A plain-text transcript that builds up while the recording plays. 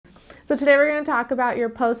So today we're going to talk about your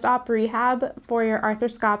post-op rehab for your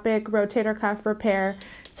arthroscopic rotator cuff repair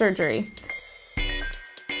surgery.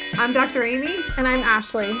 I'm Dr. Amy. And I'm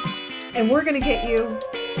Ashley. And we're going to get you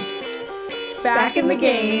back in the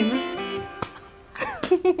game.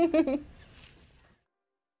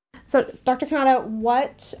 So Dr. Kanata,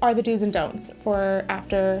 what are the do's and don'ts for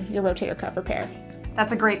after your rotator cuff repair?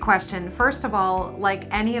 That's a great question. First of all,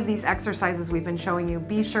 like any of these exercises we've been showing you,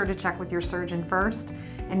 be sure to check with your surgeon first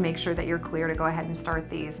and make sure that you're clear to go ahead and start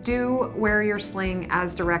these. Do wear your sling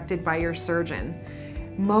as directed by your surgeon.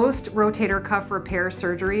 Most rotator cuff repair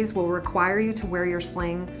surgeries will require you to wear your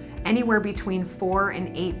sling anywhere between 4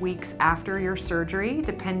 and 8 weeks after your surgery,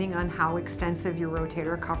 depending on how extensive your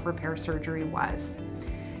rotator cuff repair surgery was.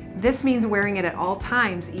 This means wearing it at all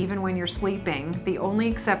times, even when you're sleeping. The only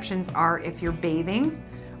exceptions are if you're bathing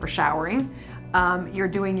or showering, you're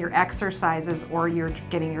doing your exercises, or you're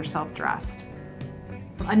getting yourself dressed.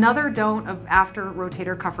 Another don't of after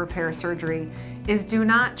rotator cuff repair surgery is do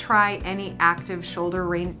not try any active shoulder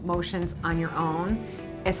range motions on your own,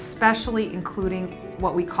 especially including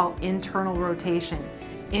what we call internal rotation.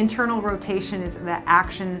 Internal rotation is the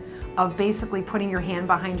action of basically putting your hand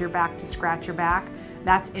behind your back to scratch your back.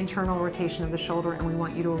 That's internal rotation of the shoulder, and we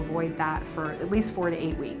want you to avoid that for at least 4 to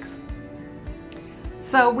 8 weeks.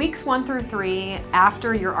 So weeks 1 through 3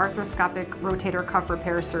 after your arthroscopic rotator cuff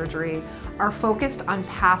repair surgery are focused on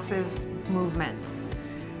passive movements.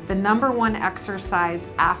 The #1 exercise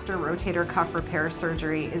after rotator cuff repair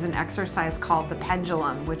surgery is an exercise called the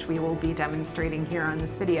pendulum, which we will be demonstrating here on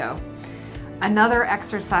this video. Another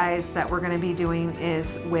exercise that we're going to be doing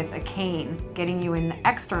is with a cane, getting you in the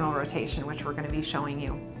external rotation, which we're going to be showing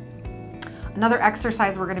you. Another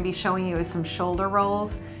exercise we're going to be showing you is some shoulder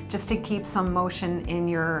rolls, just to keep some motion in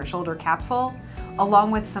your shoulder capsule,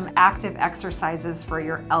 along with some active exercises for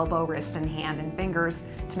your elbow, wrist, and hand and fingers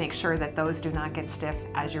to make sure that those do not get stiff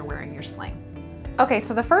as you're wearing your sling. Okay,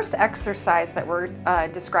 so the first exercise that we're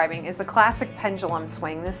describing is the classic pendulum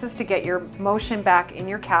swing. This is to get your motion back in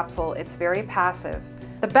your capsule. It's very passive.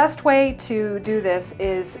 The best way to do this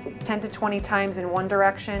is 10 to 20 times in one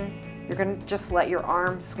direction. You're going to just let your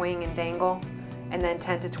arm swing and dangle, and then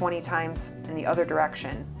 10 to 20 times in the other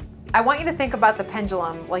direction. I want you to think about the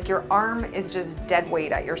pendulum like your arm is just dead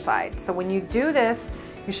weight at your side. So when you do this,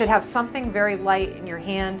 you should have something very light in your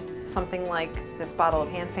hand, something like this bottle of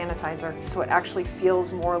hand sanitizer, so it actually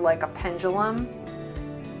feels more like a pendulum.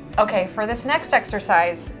 Okay, for this next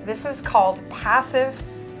exercise, this is called passive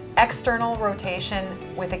external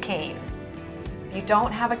rotation with a cane. If you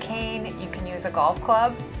don't have a cane, you can use a golf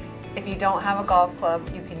club. If you don't have a golf club,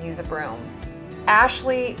 you can use a broom.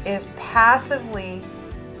 Ashley is passively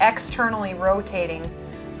externally rotating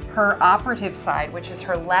her operative side, which is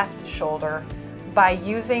her left shoulder, by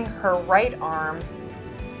using her right arm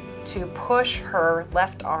to push her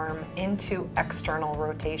left arm into external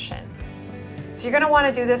rotation. So you're going to want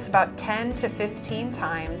to do this about 10 to 15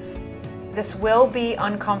 times. This will be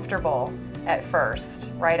uncomfortable at first,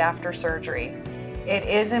 right after surgery. It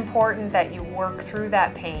is important that you work through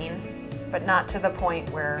that pain, but not to the point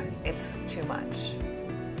where it's too much.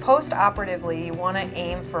 Post-operatively, you want to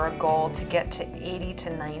aim for a goal to get to 80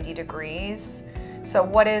 to 90 degrees. So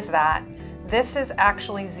what is that? This is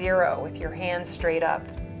actually 0 with your hands straight up.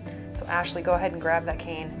 So Ashley, go ahead and grab that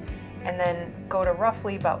cane, and then go to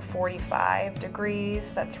roughly about 45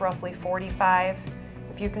 degrees. That's roughly 45.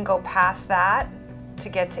 If you can go past that to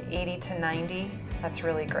get to 80 to 90, that's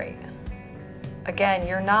really great. Again,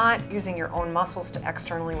 you're not using your own muscles to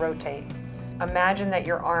externally rotate. Imagine that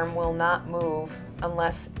your arm will not move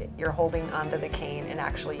unless you're holding onto the cane and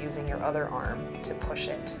actually using your other arm to push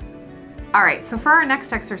it. All right, so for our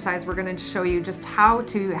next exercise, we're going to show you just how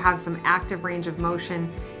to have some active range of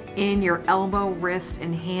motion in your elbow, wrist,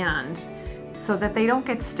 and hand so that they don't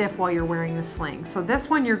get stiff while you're wearing the sling. So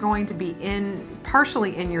this one you're going to be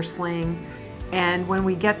partially in your sling, and when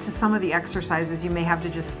we get to some of the exercises, you may have to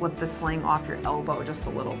just slip the sling off your elbow just a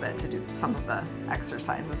little bit to do some of the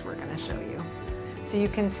exercises we're going to show you. So you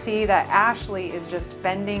can see that Ashley is just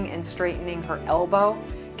bending and straightening her elbow,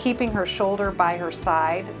 keeping her shoulder by her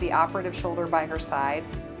side, the operative shoulder by her side,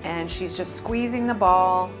 and she's just squeezing the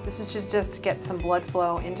ball. This is just to get some blood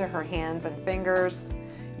flow into her hands and fingers.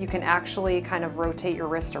 You can actually kind of rotate your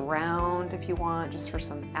wrist around if you want, just for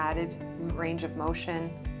some added range of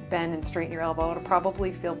motion. Bend and straighten your elbow. It'll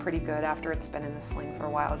probably feel pretty good after it's been in the sling for a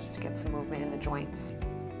while, just to get some movement in the joints.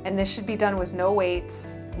 And this should be done with no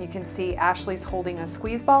weights. You can see Ashley's holding a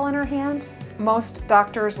squeeze ball in her hand. Most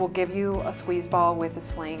doctors will give you a squeeze ball with a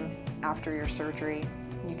sling after your surgery.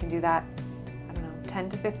 You can do that, I don't know, 10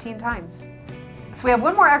 to 15 times. So we have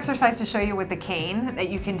one more exercise to show you with the cane that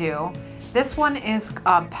you can do. This one is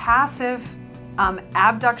passive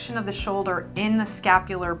abduction of the shoulder in the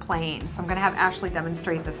scapular plane. So I'm going to have Ashley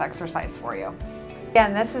demonstrate this exercise for you.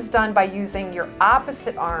 Again, this is done by using your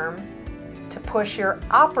opposite arm to push your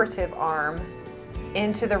operative arm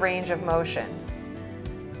into the range of motion.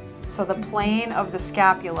 So the plane of the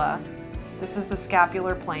scapula, this is the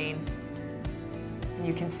scapular plane. And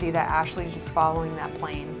you can see that Ashley's just following that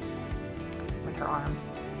plane with her arm.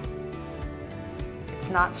 It's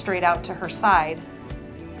not straight out to her side.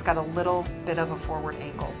 It's got a little bit of a forward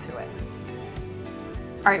angle to it.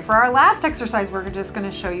 All right, for our last exercise, we're just going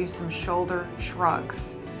to show you some shoulder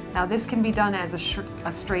shrugs. Now this can be done as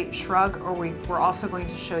a straight shrug, or we're also going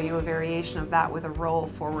to show you a variation of that with a roll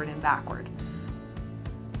forward and backward.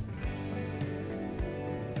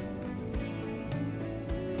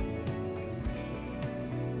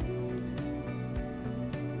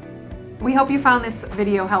 We hope you found this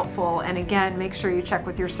video helpful, and again, make sure you check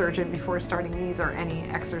with your surgeon before starting these or any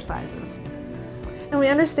exercises. And we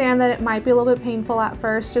understand that it might be a little bit painful at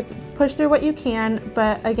first. Just push through what you can,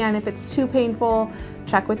 but again, if it's too painful,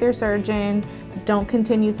 check with your surgeon. Don't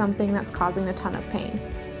continue something that's causing a ton of pain.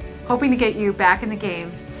 Hoping to get you back in the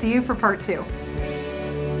game. See you for part 2.